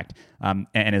contract and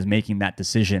is making that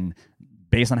decision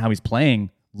based on how he's playing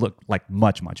look like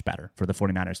much, much better for the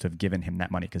 49ers to have given him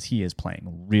that money, because he is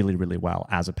playing really, really well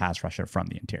as a pass rusher from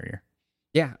the interior.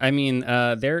 Yeah, I mean,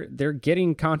 they're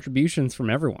getting contributions from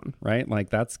everyone, right? Like,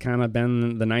 that's kind of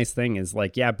been the nice thing is,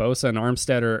 like, yeah, Bosa and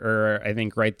Armstead are I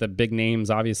think, right, the big names,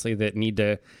 obviously, that need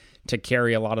to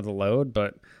carry a lot of the load,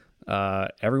 but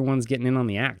everyone's getting in on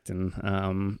the act,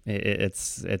 and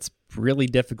it's really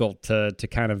difficult to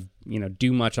kind of,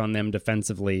 do much on them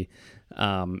defensively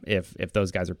if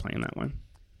those guys are playing that way.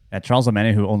 Charles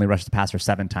Omenihu, who only rushed the passer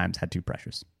 7 times, had 2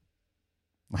 pressures.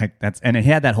 Like, and he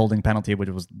had that holding penalty, which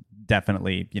was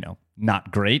definitely,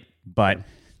 not great, but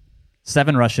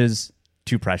 7 rushes,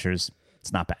 2 pressures.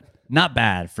 It's not bad. Not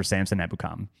bad for Samson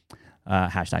Ebukam.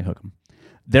 Hashtag hook 'em.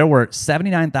 There were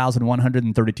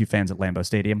 79,132 fans at Lambeau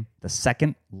Stadium, the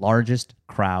second largest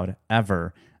crowd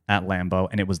ever at Lambeau,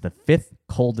 and it was the 5th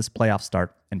coldest playoff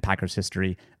start in Packers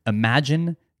history.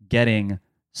 Imagine getting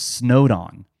snowed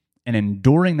on and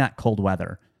enduring that cold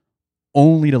weather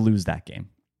only to lose that game.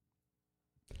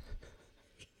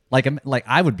 Like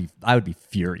I would be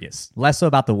furious. Less so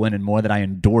about the win and more that I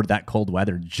endured that cold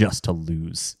weather just to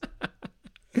lose.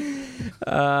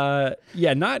 Yeah,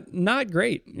 not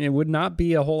great. It would not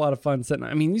be a whole lot of fun sitting.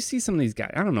 I mean, you see some of these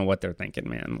guys, I don't know what they're thinking,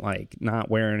 man. Like, not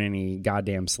wearing any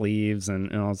goddamn sleeves, and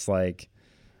it's like,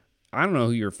 I don't know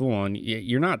who you're fooling.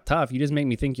 You're not tough. You just make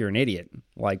me think you're an idiot.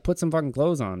 Like, put some fucking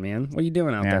clothes on, man. What are you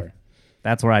doing out there?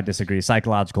 That's where I disagree.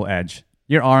 Psychological edge.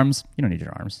 Your arms, you don't need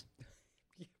your arms.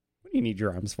 What do you need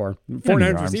your arms for?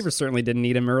 49ers receivers certainly didn't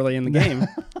need him early in the game.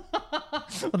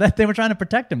 Well, they were trying to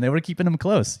protect him. They were keeping him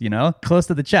close, close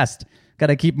to the chest. Got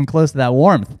to keep him close to that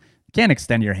warmth. Can't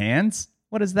extend your hands.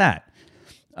 What is that?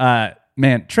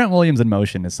 Man, Trent Williams in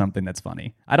motion is something that's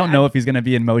funny. I don't know if he's going to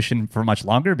be in motion for much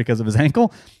longer because of his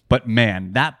ankle, but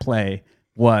man, that play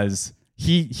was,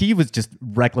 he was just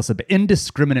reckless.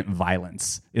 Indiscriminate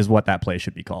violence is what that play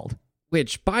should be called.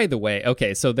 Which, by the way,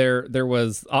 okay, so there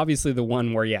was obviously the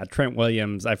one where, yeah, Trent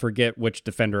Williams, I forget which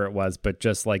defender it was, but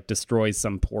just like destroys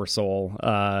some poor soul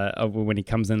when he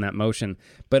comes in that motion.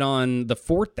 But on the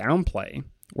 4th down play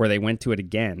where they went to it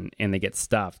again and they get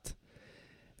stuffed,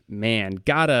 man,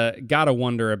 gotta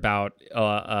wonder about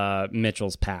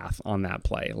Mitchell's path on that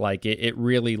play. Like, it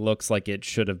really looks like it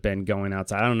should have been going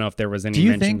outside. I don't know if there was any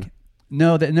mention.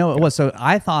 No, it was. So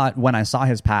I thought when I saw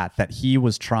his path that he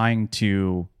was trying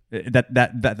to that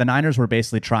the Niners were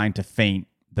basically trying to feint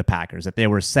the Packers, that they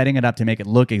were setting it up to make it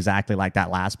look exactly like that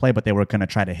last play, but they were going to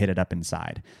try to hit it up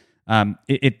inside.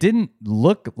 It didn't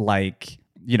look like,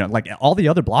 like all the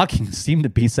other blocking seemed to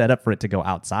be set up for it to go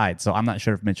outside. So I'm not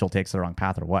sure if Mitchell takes the wrong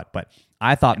path or what, but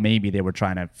I thought maybe they were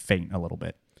trying to feint a little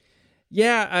bit.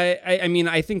 Yeah, I mean,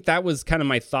 I think that was kind of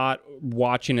my thought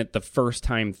watching it the first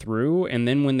time through. And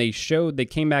then when they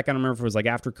came back, I don't remember if it was like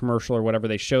after commercial or whatever,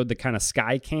 they showed the kind of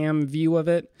sky cam view of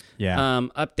it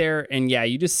up there. And yeah,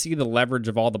 you just see the leverage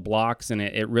of all the blocks, and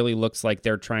it really looks like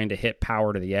they're trying to hit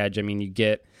power to the edge. I mean, you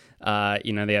get...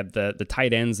 they have the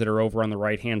tight ends that are over on the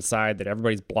right-hand side that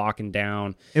everybody's blocking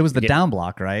down. It was the down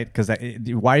block, right? Because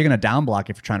why are you going to down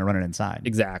block if you're trying to run it inside?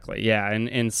 Exactly, yeah.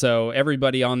 And so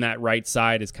everybody on that right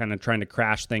side is kind of trying to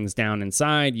crash things down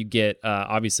inside. You get,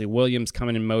 obviously, Williams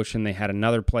coming in motion. They had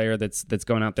another player that's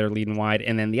going out there leading wide.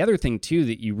 And then the other thing, too,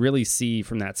 that you really see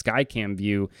from that Skycam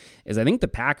view is I think the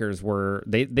Packers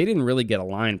they didn't really get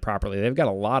aligned properly. They've got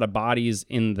a lot of bodies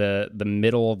in the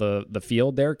middle of the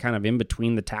field there, kind of in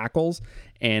between the tackles,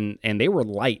 and they were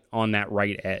light on that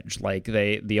right edge. Like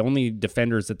the only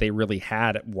defenders that they really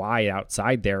had wide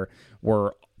outside there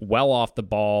were well off the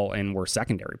ball and were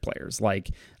secondary players.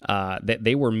 Like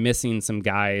they were missing some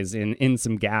guys in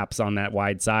some gaps on that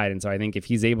wide side. And so I think if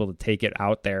he's able to take it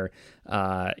out there,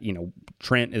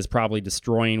 Trent is probably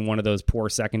destroying one of those poor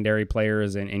secondary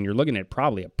players, and you're looking at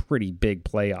probably a pretty big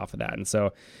play off of that. And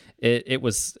so it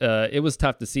was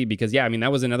tough to see because, yeah, I mean,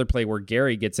 that was another play where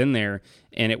Gary gets in there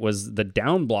and it was the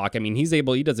down block. I mean,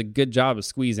 he does a good job of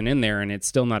squeezing in there, and it's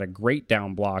still not a great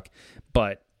down block,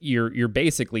 but you're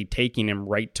basically taking him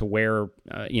right to where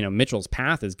Mitchell's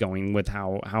path is going with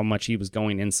how much he was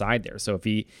going inside there. So if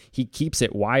he keeps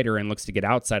it wider and looks to get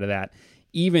outside of that,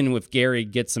 even if Gary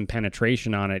gets some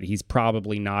penetration on it, he's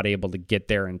probably not able to get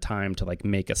there in time to like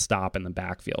make a stop in the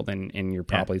backfield, and you're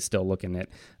probably still looking at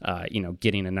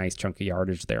getting a nice chunk of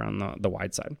yardage there on the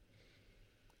wide side.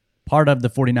 Part of the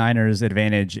 49ers'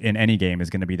 advantage in any game is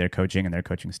going to be their coaching and their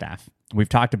coaching staff. We've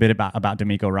talked a bit about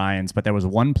D'Amico Ryans, but there was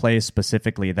one play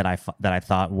specifically that I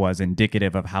thought was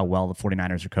indicative of how well the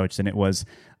 49ers are coached, and it was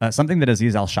something that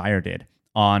Azeez Al-Shaair did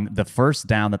on the first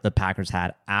down that the Packers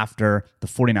had after the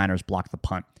 49ers blocked the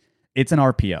punt. It's an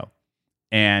RPO,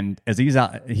 and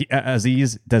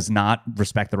Azeez does not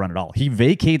respect the run at all. He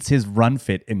vacates his run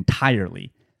fit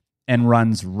entirely and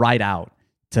runs right out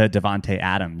to Davante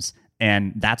Adams.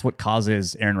 And that's what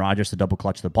causes Aaron Rodgers to double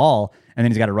clutch the ball. And then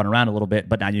he's got to run around a little bit,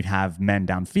 but now you have men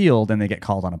downfield and they get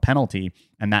called on a penalty.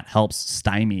 And that helps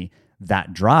stymie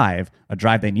that drive, a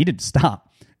drive they needed to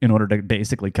stop in order to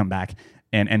basically come back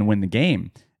and win the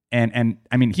game. And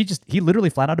I mean, he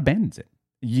literally flat out abandons it.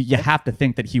 You have to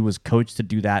think that he was coached to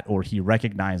do that, or he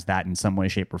recognized that in some way,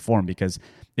 shape, or form, because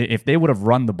if they would have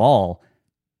run the ball,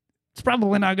 it's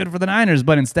probably not good for the Niners,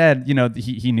 but instead,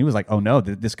 he knew, was like, oh no,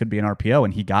 this could be an RPO,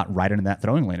 and he got right into that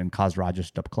throwing lane and caused Rodgers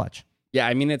to double clutch. Yeah,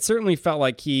 I mean, it certainly felt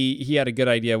like he had a good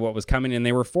idea of what was coming, and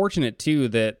they were fortunate too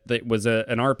that it was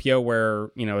an RPO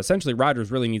where essentially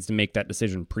Rodgers really needs to make that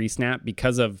decision pre-snap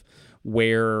because of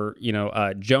where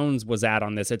Jones was at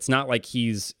on this. It's not like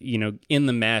he's in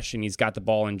the mesh and he's got the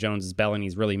ball in Jones's belly and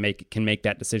he's really can make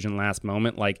that decision last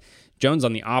moment. Like Jones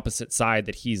on the opposite side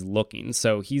that he's looking,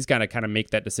 so he's got to kind of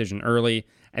make that decision early.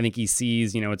 I think he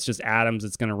sees it's just Adams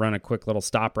that's going to run a quick little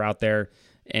stop route there,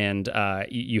 and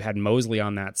you had Mosley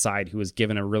on that side who was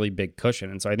given a really big cushion,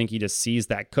 and so I think he just sees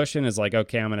that cushion as like,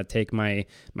 okay, I'm going to take my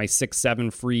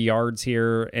 6-7 free yards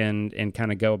here and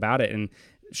kind of go about it. And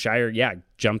Shire,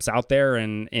 jumps out there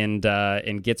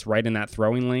and gets right in that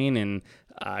throwing lane and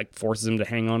forces him to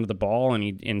hang on to the ball. And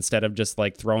he, instead of just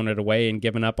like throwing it away and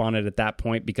giving up on it at that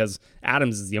point, because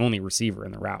Adams is the only receiver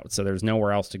in the route, so there's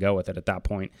nowhere else to go with it at that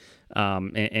point.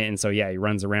 And so he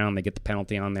runs around. They get the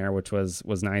penalty on there, which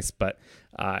was nice. But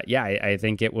I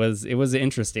think it was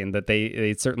interesting that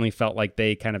they certainly felt like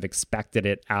they kind of expected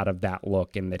it out of that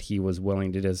look, and that he was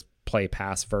willing to just play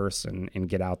pass first and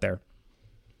get out there.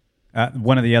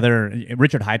 One of the other,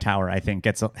 Richard Hightower, I think,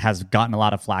 has gotten a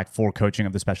lot of flack for coaching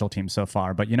of the special teams so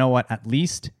far. But you know what? At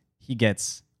least he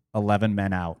gets 11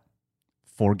 men out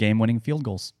for game-winning field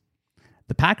goals.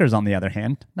 The Packers, on the other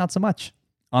hand, not so much.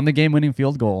 On the game-winning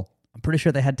field goal, I'm pretty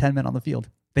sure they had 10 men on the field.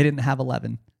 They didn't have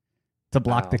 11 to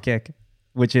block the kick,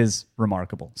 which is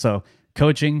remarkable. So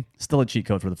coaching, still a cheat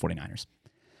code for the 49ers.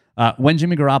 When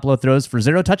Jimmy Garoppolo throws for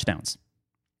 0 touchdowns,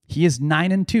 he is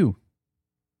 9-2.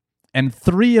 And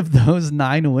 3 of those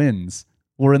 9 wins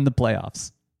were in the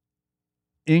playoffs.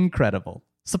 Incredible.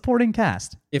 Supporting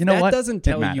cast. If you know that what? doesn't It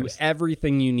tell you matters.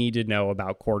 everything you need to know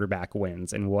about quarterback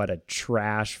wins and what a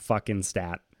trash fucking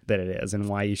stat that it is and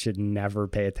why you should never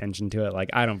pay attention to it,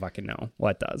 like, I don't fucking know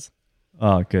what does.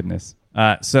 Oh goodness.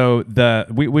 So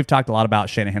we've talked a lot about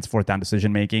Shanahan's fourth down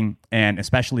decision making, and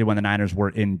especially when the Niners were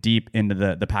in deep into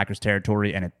the Packers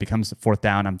territory and it becomes fourth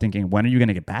down, I'm thinking, when are you going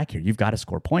to get back here? You've got to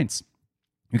score points.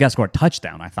 You got to score a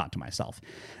touchdown, I thought to myself.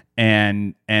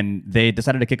 And they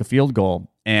decided to kick a field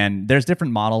goal. And there's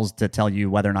different models to tell you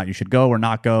whether or not you should go or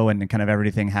not go, and kind of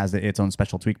everything has its own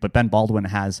special tweak. But Ben Baldwin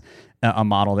has a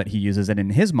model that he uses, and in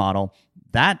his model,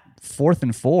 that 4th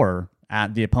and 4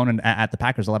 at the opponent at the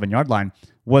Packers 11-yard line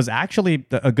was actually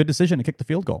a good decision to kick the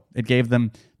field goal. It gave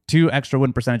them 2 extra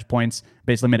win percentage points,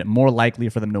 basically made it more likely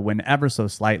for them to win ever so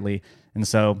slightly. And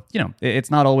so,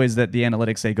 it's not always that the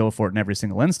analytics say go for it in every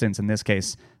single instance. In this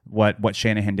case, what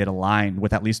Shanahan did aligned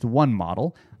with at least one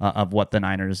model of what the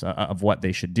Niners, of what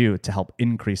they should do to help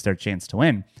increase their chance to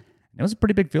win. It was a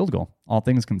pretty big field goal, all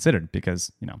things considered,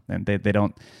 because, they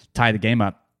don't tie the game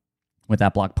up with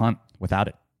that block punt without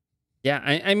it. Yeah,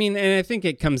 I mean, and I think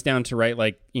it comes down to, right,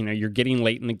 like, you're getting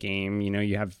late in the game,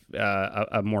 you have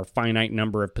a more finite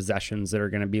number of possessions that are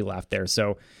going to be left there.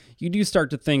 So you do start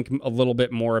to think a little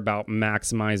bit more about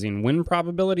maximizing win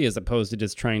probability as opposed to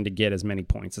just trying to get as many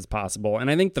points as possible. And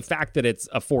I think the fact that it's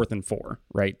a 4th and 4,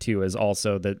 right, too, is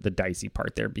also the dicey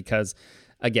part there, because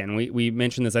again, we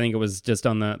mentioned this, I think it was just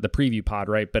on the preview pod,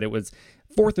 right? But it was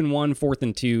 4th and 1, 4th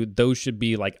and 2. Those should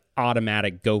be like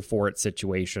automatic go for it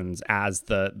situations as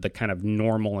the kind of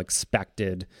normal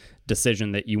expected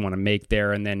decision that you want to make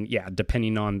there. And then, yeah,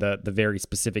 depending on the very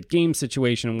specific game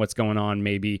situation and what's going on,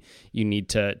 maybe you need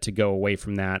to go away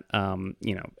from that,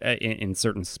 in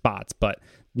certain spots, but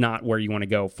not where you want to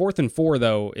go. 4th and 4,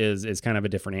 though, is kind of a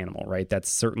different animal, right? That's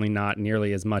certainly not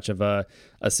nearly as much of a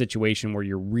situation where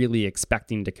you're really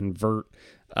expecting to convert,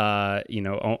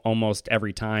 almost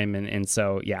every time. And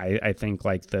so, yeah, I think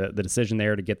like the decision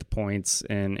there to get the points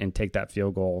and take that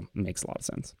field goal makes a lot of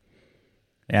sense.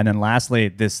 And then lastly,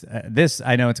 this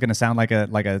I know it's going to sound like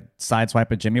a side swipe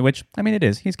at Jimmy, which, I mean, it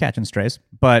is. He's catching strays.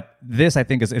 But this, I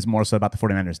think, is more so about the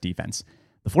 49ers defense.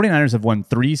 The 49ers have won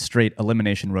 3 straight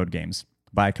elimination road games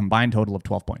by a combined total of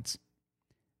 12 points.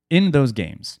 In those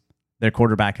games, their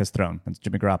quarterback has thrown, that's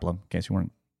Jimmy Garoppolo, in case you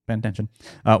weren't paying attention,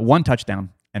 1 touchdown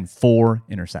and 4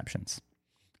 interceptions.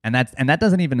 And that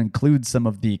doesn't even include some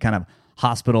of the kind of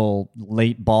hospital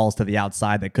late balls to the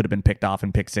outside that could have been picked off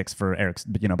in pick 6 for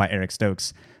by Eric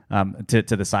Stokes to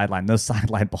the sideline. Those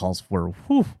sideline balls were,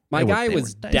 my guy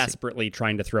was dicey. desperately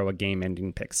trying to throw a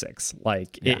game-ending pick 6.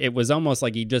 Like, it was almost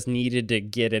like he just needed to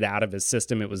get it out of his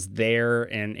system. It was there,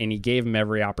 and he gave him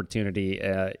every opportunity.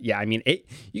 I mean,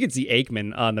 you could see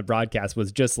Aikman on the broadcast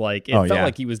was just like, it felt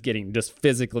like he was getting just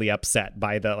physically upset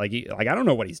by the, like I don't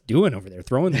know what he's doing over there,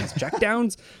 throwing these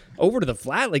checkdowns over to the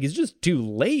flat. Like, it's just too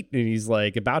late, and he's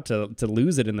like about to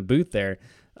lose it in the booth there.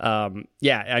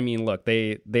 I mean, look,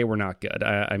 they were not good.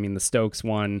 I mean, the Stokes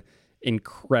one,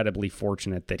 incredibly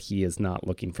fortunate that he is not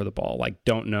looking for the ball. Like,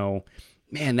 don't know,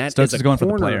 man, that Stokes is going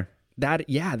corner, for the player.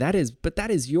 That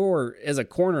is your, as a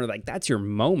corner, like, that's your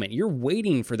moment. You're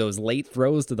waiting for those late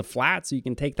throws to the flat so you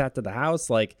can take that to the house.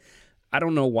 Like, I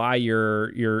don't know why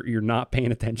you're not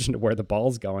paying attention to where the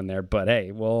ball's going there, but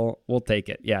hey, we'll take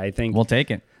it. Yeah, I think we'll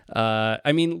take it.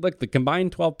 I mean, look, the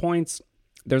combined 12 points,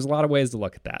 there's a lot of ways to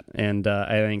look at that. And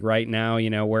I think right now,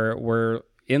 we're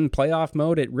in playoff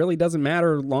mode. It really doesn't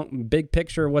matter big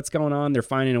picture what's going on. They're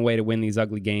finding a way to win these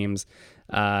ugly games.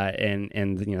 And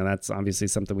that's obviously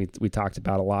something we talked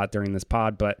about a lot during this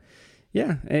pod, but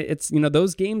yeah, it's,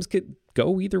 those games could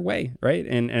go either way. Right.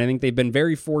 And I think they've been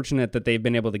very fortunate that they've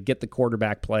been able to get the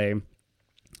quarterback play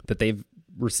that they've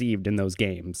received in those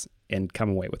games and come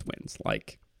away with wins.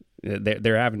 Like,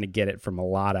 they're having to get it from a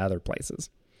lot of other places.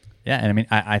 Yeah, and I mean,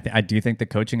 I do think the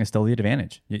coaching is still the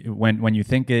advantage. When you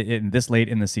think this late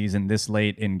in the season, this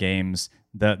late in games,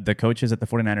 the coaches that the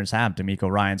 49ers have, D'Amico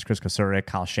Ryans, Chris Kasurik,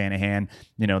 Kyle Shanahan,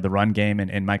 the run game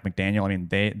and Mike McDaniel, I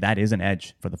mean, that is an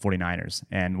edge for the 49ers.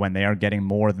 And when they are getting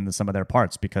more than the sum of their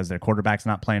parts because their quarterback's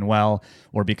not playing well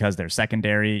or because their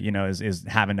secondary, is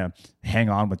having to hang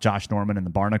on with Josh Norman and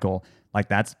the Barnacle, like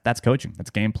that's coaching, that's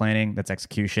game planning, that's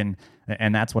execution.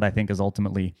 And that's what I think is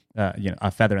ultimately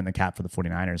a feather in the cap for the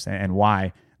 49ers and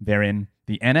why they're in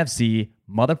the NFC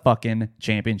motherfucking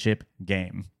championship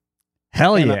game.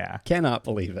 Hell yeah. Cannot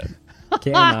believe it.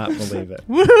 Cannot believe it.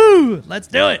 Woohoo! Let's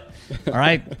do it. All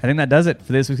right. I think that does it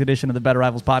for this week's edition of the Better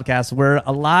Rivals podcast. We're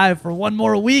alive for one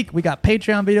more week. We got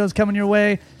Patreon videos coming your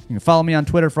way. You can follow me on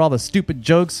Twitter for all the stupid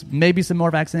jokes, maybe some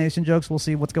more vaccination jokes. We'll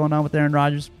see what's going on with Aaron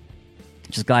Rodgers.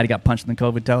 Just glad he got punched in the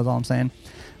COVID toe is all I'm saying.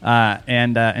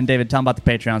 And David, tell them about the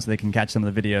Patreon so they can catch some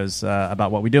of the videos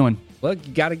about what we're doing. Look,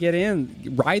 you got to get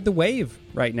in. Ride the wave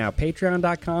right now.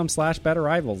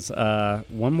 Patreon.com/betterrivals.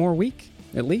 One more week,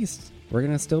 at least. We're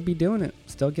going to still be doing it.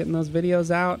 Still getting those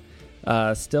videos out.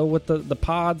 Still with the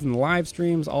pods and the live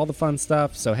streams, all the fun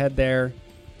stuff. So head there,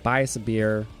 buy us a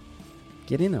beer,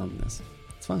 get in on this.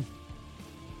 It's fun.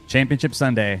 Championship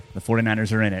Sunday. The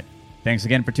 49ers are in it. Thanks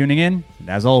again for tuning in. And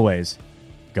as always,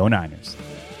 go Niners.